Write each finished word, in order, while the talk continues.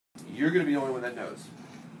you're going to be the only one that knows.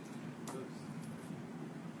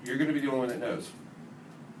 You're going to be the only one that knows.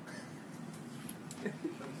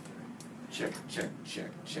 Check, check, check,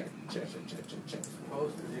 check, check, check, check, check,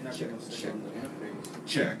 check, check,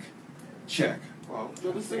 check, check. Well,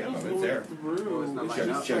 this thing it's there.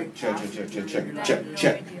 Check, check, check, check, check, check, check,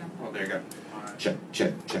 check. Well, there you go. Check,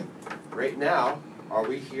 check, check. Right now, are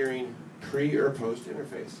we hearing pre or post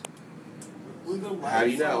interface? How do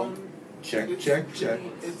you know? Check, check, check.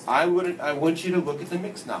 I want you to look at the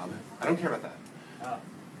mix knob. I don't care about that.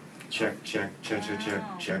 Check, check, check, check,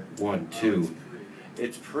 check, check. 1, 2.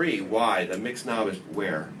 It's pre. Why? The mix knob is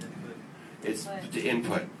where? It's the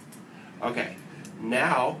input. Okay.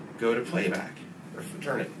 Now go to playback. Or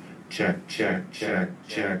turn it. Check, check, check,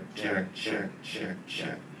 check, check, check, check,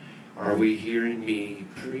 check. Are we hearing me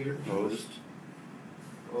pre or post?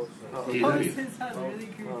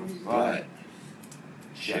 DW. But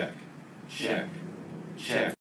check, check, check.